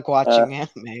feel like watching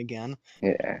anime again.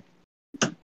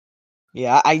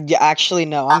 Yeah. Actually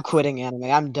no, I'm quitting anime.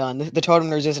 I'm done. The Totem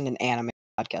Nerds isn't an anime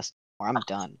podcast anymore. I'm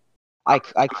done.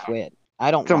 I quit. I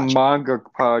don't It's a watch. manga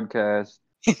podcast.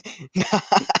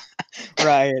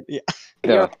 Right. Yeah.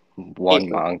 The one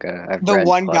manga I've The read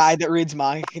one plus guy that reads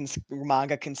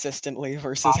manga consistently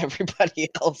versus everybody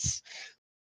else.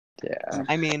 yeah.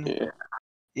 I mean, Yeah.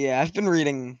 yeah, I've been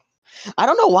reading. I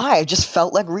don't know why. I just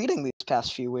felt like reading these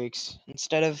past few weeks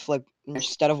instead of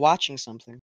watching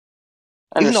something.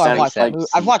 I Even though I've understand. watched Like,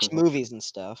 I've watched movies and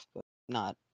stuff, but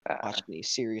not Uh, watched any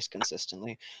series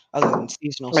consistently other than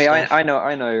seasonal I mean, stuff.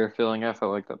 I know your feeling. I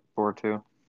felt like that before too.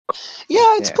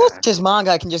 Yeah, it's plus Yeah. just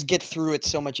manga. I can just get through it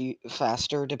so much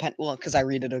faster. Well, because I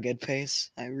read at a good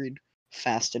pace. I read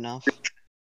fast enough.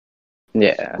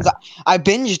 yeah. I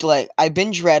binge read I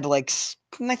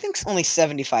think it's only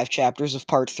 75 chapters of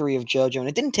part 3 of JoJo, and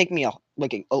it didn't take me a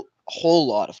whole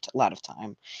lot of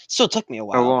time. Still took me a How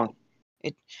while. long? But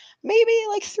it maybe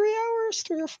like 3 hours,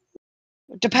 3 or 4,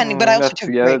 depending. But I also took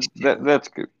breaks too. That's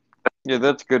good. Yeah,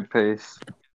 that's good pace.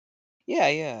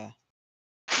 Yeah.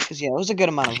 Because it was a good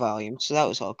amount of volume, so that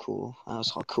was all cool. That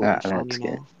was all cool and fun, That's you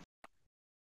know.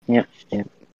 good. Yep.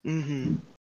 Mm-hmm.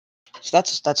 So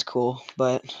that's cool,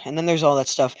 and then there's all that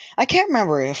stuff. I can't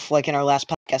remember if like in our last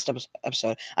podcast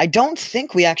episode. I don't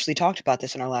think we actually talked about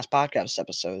this in our last podcast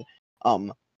episode.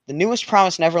 The newest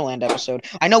Promise Neverland episode.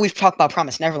 I know we've talked about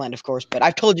Promise Neverland, of course, but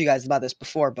I've told you guys about this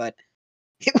before. But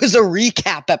it was a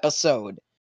recap episode.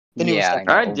 The newest Yeah, I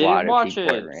know. I episode. A didn't lot of watch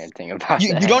people are it. ranting about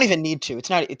You that. don't even need to. It's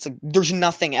not. It's a. There's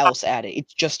nothing else added.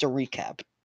 It's just a recap,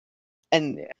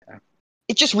 and Yeah.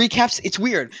 it just recaps. It's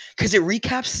weird because it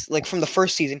recaps like from the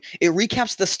first season. It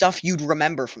recaps the stuff you'd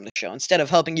remember from the show instead of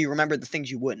helping you remember the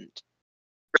things you wouldn't.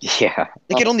 Yeah.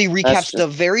 Like it only That's recaps just the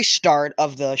very start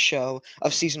of the show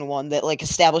of season 1 that like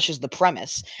establishes the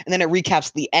premise, and then it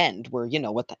recaps the end where you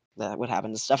know what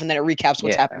happened and stuff, and then it recaps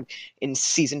what's Yeah. happened in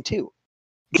season 2.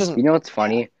 It doesn't. You know what's Yeah.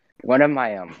 funny? One of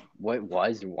my what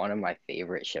was one of my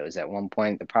favorite shows at one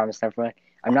point, The Promised Neverland.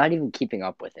 I'm not even keeping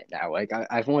up with it now. Like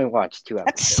I've only watched 2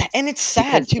 episodes And it's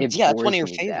sad because too. it Yeah, it's one of bores your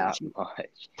me favorites. that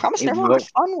much. Promise It Neverland's was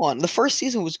a fun one. The first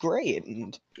season was great,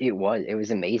 and it was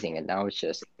amazing, and now it's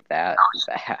just that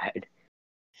bad.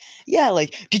 yeah,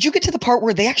 like did you get to the part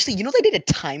where they actually, they did a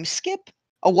time skip,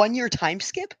 a 1-year time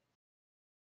skip?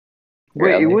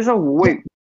 Wait, it Really? was a wait.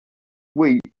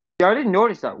 Yeah, I didn't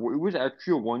notice that. It was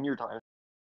actually a 1-year time.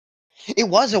 It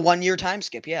was a 1-year time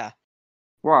skip. Yeah,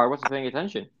 Wow, I wasn't paying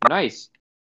attention. Nice.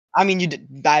 I mean,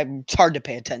 it's hard to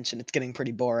pay attention. It's getting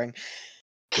pretty boring.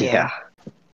 Yeah.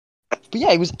 But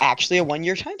yeah, it was actually a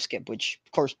 1-year time skip, which,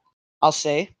 of course, I'll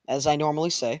say, as I normally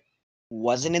say,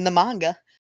 wasn't in the manga,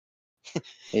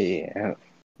 Yeah.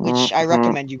 which I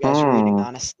recommend you guys reading, Mhm.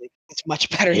 honestly. It's much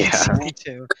better than Yeah. series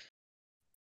 2.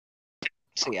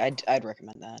 So yeah, I'd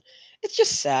recommend that. It's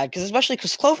just sad, especially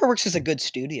because Cloverworks is a good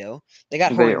studio. They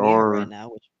got They Horimiya right are. now,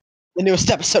 which the newest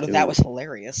episode of that was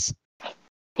hilarious.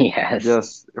 Yes.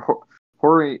 Yes.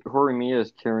 Horimiya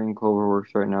is carrying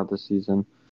Cloverworks right now this season.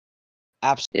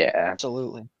 Yeah.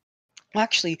 Absolutely.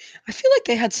 Actually, I feel like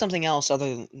they had something else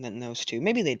other than those two.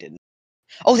 Maybe they didn't.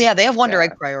 Oh yeah, they have Wonder Yeah.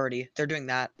 Egg Priority. They're doing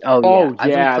that. Oh Oh, I've been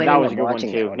yeah, that planning was on a good one,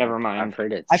 watching too. that one. Never mind. I've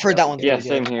heard it's I've heard that really one's Yeah, really good.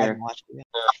 good. same I haven't here. watched it yet.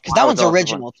 Because that That was one's also fun.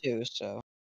 original too, so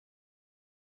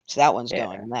that one's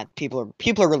going, Yeah. and that people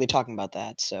are really talking about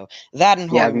that. So that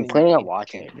and Yeah, I've been Horimiya. planning on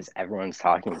watching it because everyone's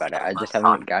talking about it. I just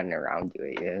haven't gotten around to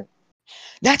it yet.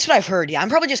 That's what I've heard. Yeah, I'm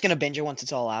probably just gonna binge it once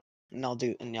it's all out, and I'll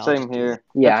Same just do that. here.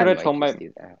 Yeah, That's what I I might told my just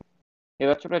do that. Yeah,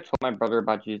 that's what I told my brother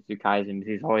about Jujutsu Kaisen because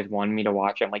he's always wanted me to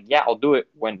watch it. I'm like, yeah, I'll do it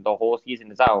when the whole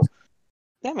season is out.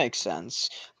 That makes sense.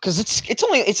 Because it's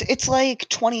only it's like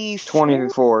 24.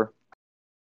 24.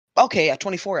 Okay, yeah,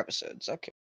 24 episodes.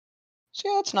 Okay.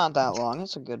 So yeah, it's not that long.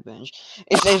 It's a good binge.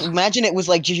 Imagine it was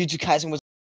like Jujutsu Kaisen was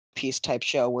a piece type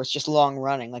show where it's just long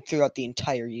running, like throughout the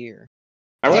entire year.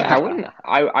 I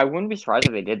wouldn't be surprised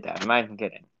if they did that. I'm not even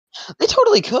kidding. They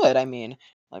totally could. I mean,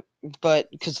 like, but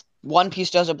because One Piece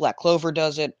does it, Black Clover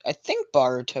does it. I think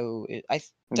Baruto. I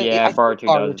Yeah, think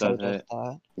Baruto does does it.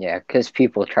 that. Yeah, because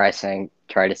people try to say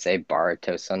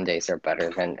Boruto Sundays are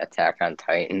better than Attack on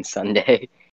Titan Sunday.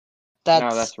 No,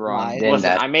 that's wrong. lies. Then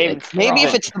Listen, I may it's Maybe if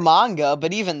wrong. it's the manga,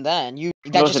 but even then, that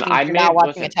Listen, just means I you're may not watching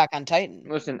listen. Attack on Titan.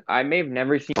 Listen, I may have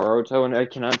never seen Boruto, and I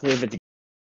cannot say if it's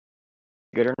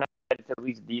good or not. It's at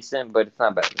least decent, but it's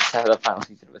not better. It's the final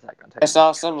season of Attack on I Titan.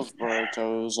 saw some of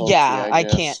Boruto's okay, Yeah, I I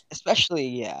guess. can't. Especially,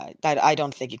 yeah, I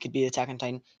don't think it could be Attack on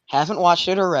Titan. Haven't watched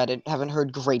it or read it. Haven't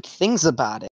heard great things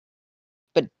about it.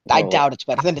 But I Well, doubt it's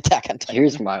better than Attack on Titan.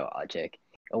 here's my logic.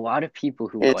 A lot of people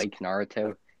who It's- like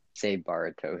Naruto say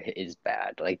Boruto is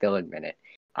bad. Like they'll admit it.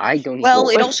 I don't Well,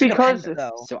 even it like also depends, because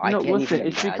though. so I can't listen, even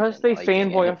it's because imagine they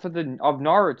liking fanboy it. off of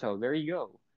Naruto. There you go.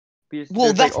 Because Well,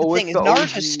 there's like, that's the oh, thing it's is the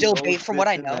Naruto's OG, still oh, it's from what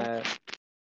this I and know. that.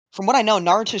 From what I know,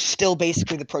 Naruto's still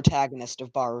basically the protagonist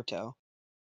of Baruto.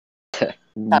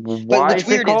 Why what's is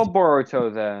weird it is called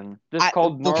Boruto then? This is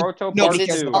called Naruto Part nobody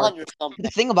It's cares 2. about not Baruto. under something. The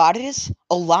thing about it is,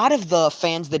 a lot of the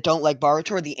fans that don't like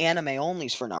Baruto are the anime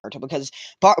onlys for Naruto because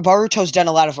Baruto's done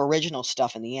a lot of original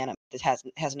stuff in the anime that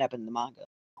hasn't happened in the manga.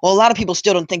 Well, a lot of people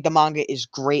still don't think the manga is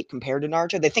great compared to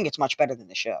Naruto. They think it's much better than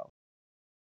the show.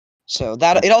 So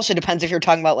that it also depends if you're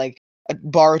talking about like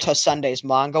Baruto Sundays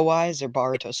manga wise or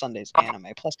Baruto Sundays anime.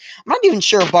 Plus, I'm not even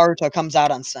sure if Baruto comes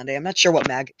out on Sunday. I'm not sure what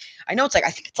mag. I know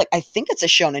I think it's a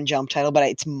Shonen Jump title, but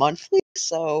it's monthly,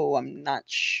 so I'm not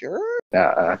sure.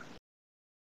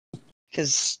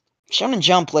 Because Shonen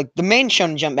Jump, like the main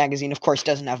Shonen Jump magazine, of course,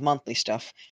 doesn't have monthly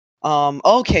stuff.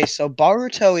 Okay, so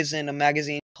Baruto is in a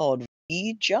magazine called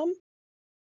V Jump.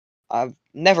 I've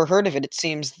never heard of it. It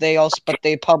seems but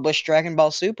they publish Dragon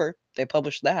Ball Super. They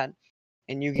published that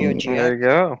and Yu-Gi-Oh! GX. There you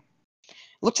go.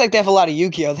 Looks like they have a lot of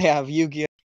Yu-Gi-Oh! They have Yu-Gi-Oh!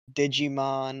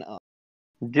 Digimon.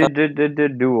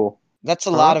 Duel. That's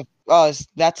a Huh? lot of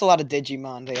that's a lot of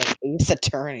Digimon. They have Ace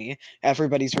Attorney.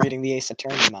 Everybody's reading the Ace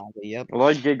Attorney manga. Yep.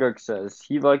 Like Giguk says,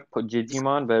 he liked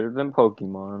Digimon better than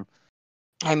Pokemon.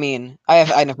 I mean,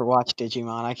 I never watched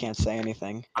Digimon. I can't say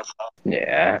anything.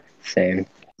 Yeah, same.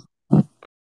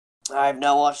 I've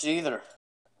not watched it either.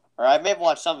 Or I may have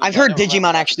watched some of it. I've but I heard don't remember Digimon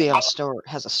much actually of it.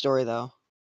 has a story though.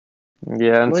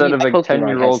 Yeah, instead of a Pokemon has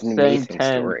 10-year-old an saying amazing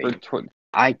 10 story. for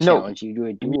I no. challenge you to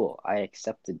a duel. I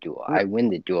accept the duel. I win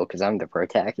the duel because I'm the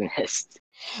protagonist.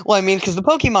 Well, I mean, because the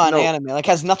Pokemon No. anime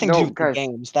has nothing to do No, with the guys.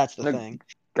 games. That's the No, thing.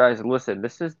 guys, listen.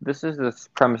 This is the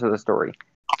premise of the story.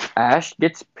 Ash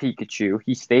gets Pikachu.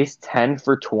 He stays 10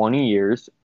 for 20 years.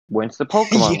 Wins the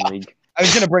Pokemon Yeah. League. I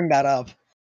was gonna bring that up.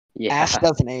 Yeah, Ash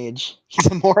doesn't age. He's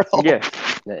immortal. Yeah.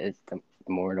 it's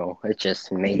immortal. It's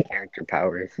just main character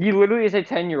powers. He literally is a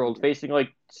 10-year-old facing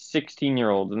like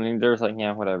 16-year-olds, and then there's like,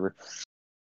 yeah, whatever.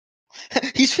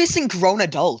 He's facing grown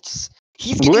adults.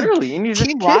 He's getting Literally, and he's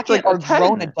Team this kid's Rocket like are a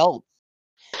grown 10. adults.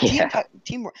 Yeah,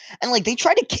 And like they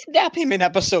try to kidnap him in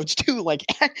episodes too. Like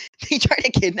they try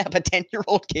to kidnap a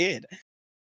 10-year-old kid.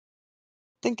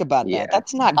 Think about Yeah. that.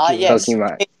 That's not good. Yes.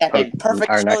 Pokemon. Kidnapping. Perfect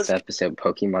Our next choice. episode,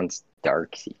 Pokemon's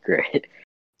Dark Secret.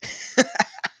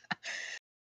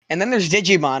 And then there's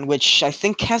Digimon, which I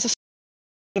think has a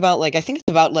about like I think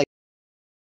it's about like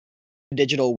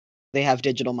digital. They have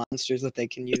digital monsters that they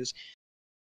can use,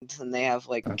 and they have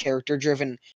like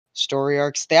character-driven story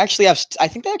arcs. They actually have. I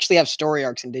think they actually have story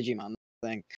arcs in Digimon. I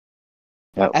think.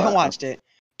 Oh, I haven't wow. watched it.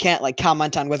 Can't like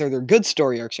comment on whether they're good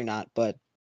story arcs or not, but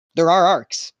there are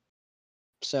arcs.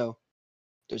 So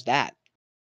there's that.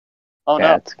 Oh no.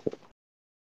 That's cool.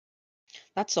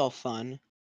 That's all fun.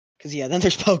 Cause yeah, then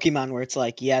there's Pokemon where it's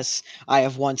like, yes, I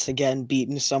have once again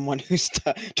beaten someone who's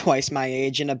twice my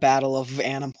age in a battle of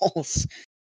animals.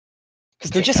 Cause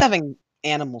they're just Yeah. having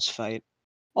animals fight.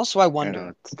 Also, I wonder.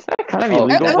 It's- Is that kind of Oh,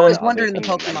 illegal I've that's always then? another wondered in the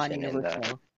thing to Pokemon mention in universe, the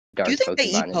though. Dark Do you think they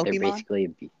eat Pokemon. They're Pokemon?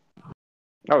 basically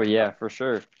Oh yeah, for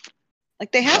sure.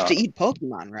 Like they have to eat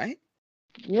Pokemon, right?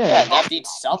 Yeah, Yeah. they have to eat At the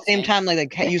same something. time, like they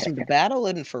can't use them to battle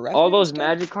and forever. All and those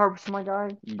stuff? Magikarps, my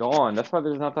guy, gone. That's why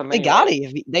there's not that They many gotta.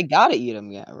 left. They gotta eat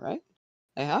them, yeah, right?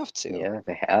 They have to. Yeah,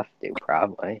 they have to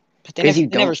probably. But they Because never. you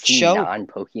They never don't see show.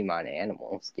 non-Pokemon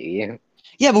animals, do you?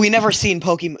 Yeah, but we never seen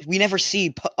Pokemon. We never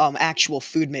see actual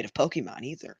food made of Pokemon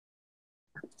either.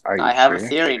 Are you I have sure? a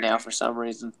theory now for some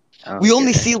reason. Oh, We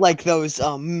only good. see like those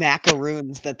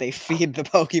macaroons that they feed the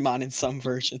Pokemon in some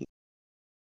versions.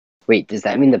 Wait, does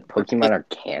that mean the Pokemon are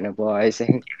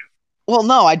cannibalizing? Well,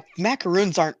 no,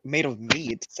 macaroons aren't made of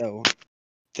meat, so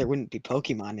there wouldn't be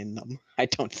Pokemon in them. I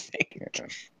don't think. Yeah.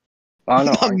 Well,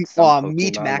 no, aren't some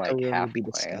Meat Pokemon like macaroon half would be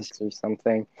plants disgusting. or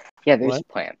something? Yeah, there's What?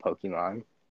 plant Pokemon.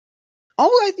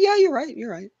 Oh, yeah, you're right.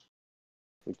 You're right.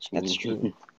 Which That's means,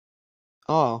 true.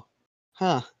 Oh,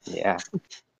 huh. Yeah,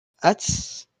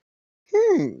 That's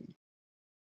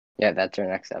yeah, that's our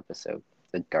next episode.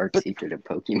 The Dark But- Secret of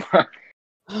Pokemon.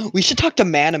 We should talk to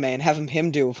Manime and have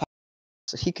him do.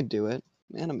 So he could do it.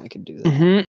 Manime could do that.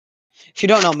 Mm-hmm. If you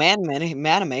don't know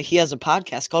Manime, he has a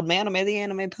podcast called Manime the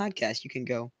Anime Podcast. You can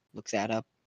go look that up.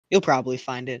 You'll probably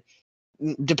find it,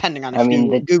 depending on if I mean,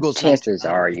 the Google's nice to chances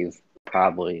find are it. you've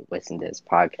probably listened to his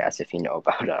podcast if you know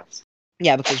about us.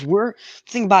 Yeah, because the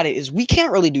thing about it is we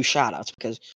can't really do shoutouts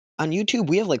because on YouTube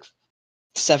we have like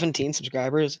 17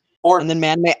 subscribers, Or and then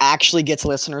Manime actually gets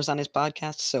listeners on his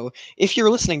podcast. So if you're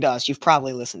listening to us, you've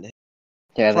probably listened to it.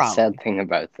 Yeah, the Probably. sad thing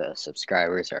about the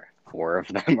subscribers are 4 of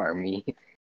them are me.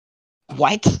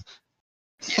 What?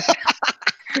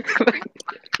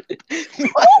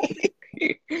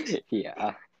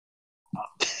 Yeah.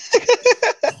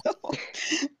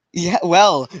 Yeah,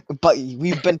 well, but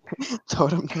we've been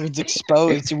Totem Nerds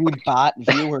exposed. We bought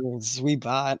viewers. We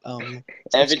bought 17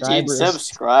 subscribers.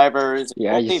 subscribers.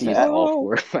 Yeah, I Only just used that. all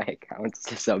 4 of my accounts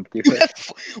to sub to You it. have,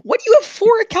 what do you have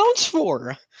 4 accounts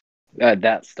for?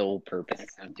 That's the whole purpose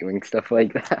of doing stuff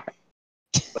like that.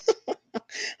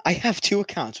 I have 2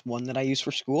 accounts. One that I use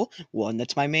for school. One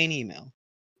that's my main email.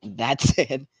 That's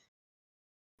it.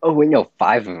 Oh wait, no,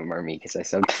 5 of them are me because I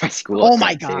subbed to my school. Oh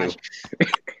my account,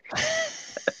 gosh.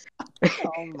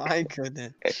 Oh my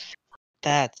goodness.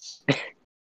 That's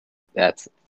That's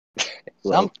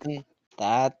well, something.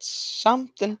 That's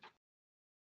something.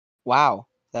 Wow.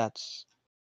 I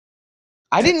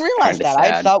didn't realize kinda that. I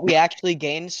sad. thought we actually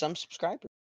gained some subscribers.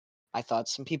 I thought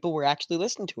some people were actually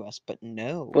listening to us, but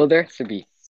no. well, there should be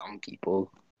some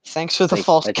people. Thanks for the like,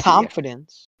 false let's see.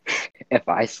 confidence. If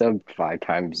I subbed 5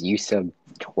 times, you subbed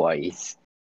twice.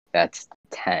 That's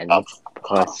 10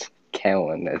 plus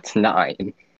Kellen. That's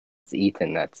 9. It's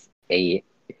Ethan. That's 8.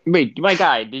 Wait, my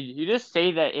guy, did you just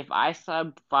say that if I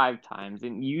sub 5 times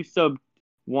and you sub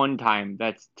 1 time,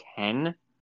 that's 10?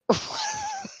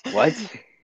 What?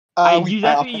 That's We've what been you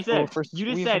off school said. for- You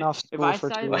just we've said been off if school I for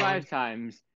sub too long. 5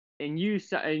 times and you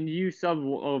sub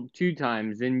 2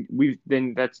 times,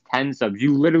 then that's 10 subs.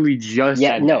 You literally just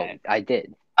Yeah, said no, that. I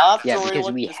did. I'll have to Yeah, because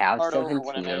relook we this have part over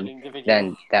when I'm 17, editing the video.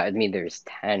 then that would mean there's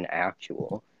 10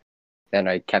 actual. then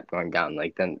I kept going down.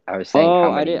 Like then I was saying Oh,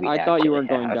 how many we I thought you actually were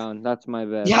going have. down. That's my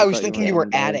bad. Yeah, I was thought thinking were you were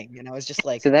going down. adding, and I was just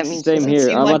like, So that this means Same doesn't here.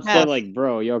 seem I'm like about to say math. like,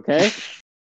 bro, you okay?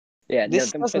 Yeah, no,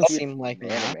 This them doesn't two seem like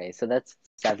math. anime. So that's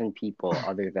 7 people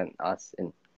other than us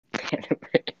in anime.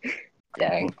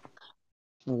 Dang.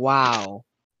 Wow,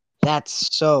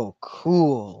 that's so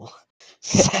cool.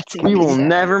 That's We will insane.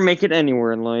 never make it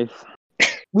anywhere in life.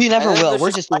 We never And then will. there's We're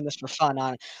just just doing this for fun.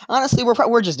 Honestly,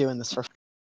 we're just doing this for fun.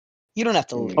 You don't have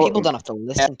to. Mm. People don't have to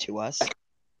listen to us.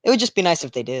 It would just be nice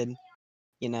if they did.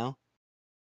 You know.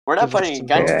 we're not Give us putting some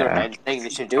guns to their Yeah. heads saying they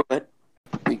should do it.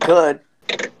 We could.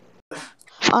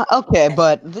 Okay,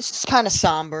 but this is kind of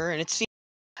somber, and it's.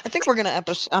 I think we're gonna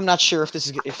I'm not sure if this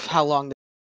is if how long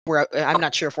I'm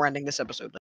not sure if we're ending this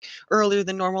episode earlier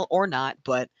than normal or not,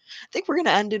 but I think we're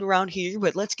gonna end it around here.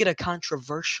 But let's get a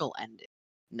controversial ending.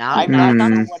 Not I'm not not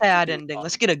not sure a what to sad do ending. about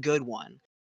Let's it. get a good one.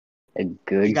 A You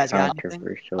good guys got anything?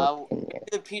 controversial opinion.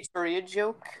 The pizzeria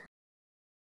joke.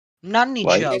 Not any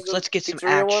What? jokes. Let's get some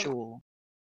Pizzeria one? actual.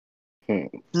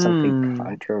 Something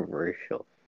controversial.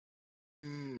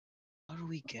 What do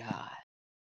we got?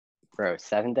 Bro,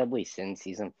 Seven Deadly Sins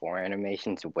Season 4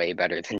 animation's way better than